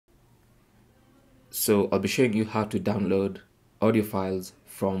So I'll be showing you how to download audio files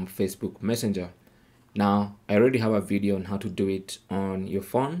from Facebook Messenger. Now, I already have a video on how to do it on your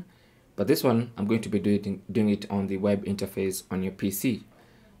phone, but this one I'm going to be doing it on the web interface on your PC.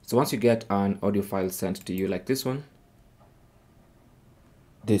 So once you get an audio file sent to you like this one,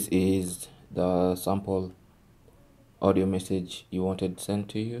 this is the sample audio message you wanted sent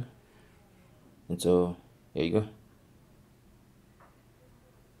to you. And so here you go.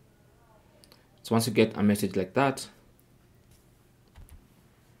 So once you get a message like that,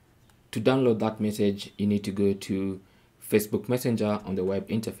 to download that message, you need to go to Facebook Messenger on the web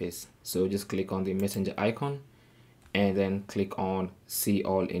interface. So just click on the messenger icon and then click on see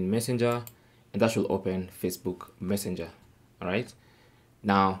all in Messenger, and that should open Facebook Messenger. All right.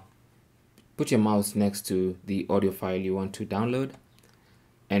 Now put your mouse next to the audio file you want to download.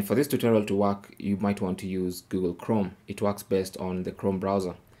 And for this tutorial to work, you might want to use Google Chrome. It works best on the Chrome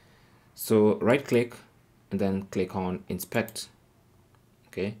browser. So right click and then click on inspect.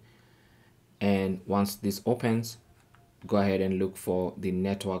 Okay. And once this opens, go ahead and look for the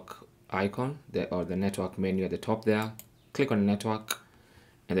network icon or the network menu at the top there. Click on network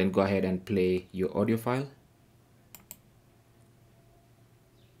and then go ahead and play your audio file.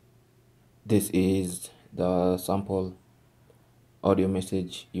 This is the sample audio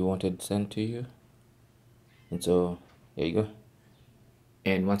message you wanted sent to you. And so here you go.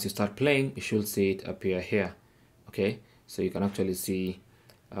 And once you start playing, you should see it appear here. Okay, so you can actually see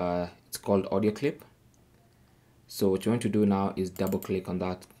it's called audio clip. So what you want to do now is double click on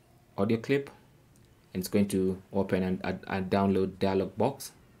that audio clip, and it's going to open a download dialog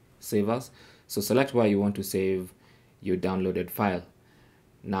box. Save as. So select where you want to save your downloaded file.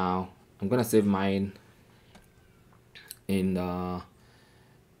 Now I'm gonna save mine in the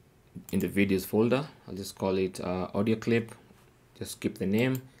videos folder. I'll just call it audio clip. Just skip the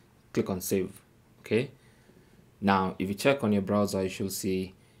name, click on save. Okay, now if you check on your browser, you should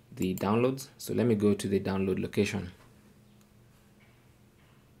see the downloads. So let me go to the download location.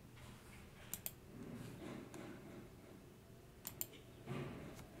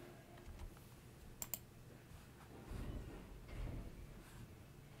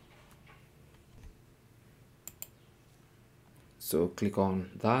 So click on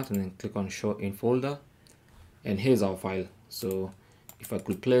that and then click on show in folder, and here's our file. So if I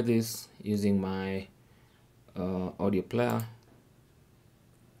could play this using my audio player,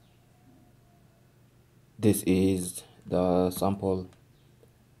 this is the sample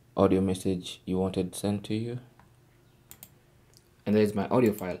audio message you wanted sent to you, and there's my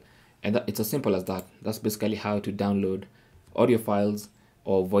audio file. And it's as simple as that. That's basically how to download audio files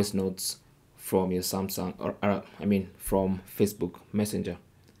or voice notes from your Samsung from Facebook Messenger.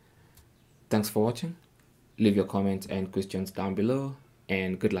 Thanks for watching. Leave your comments and questions down below,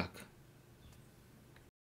 and good luck.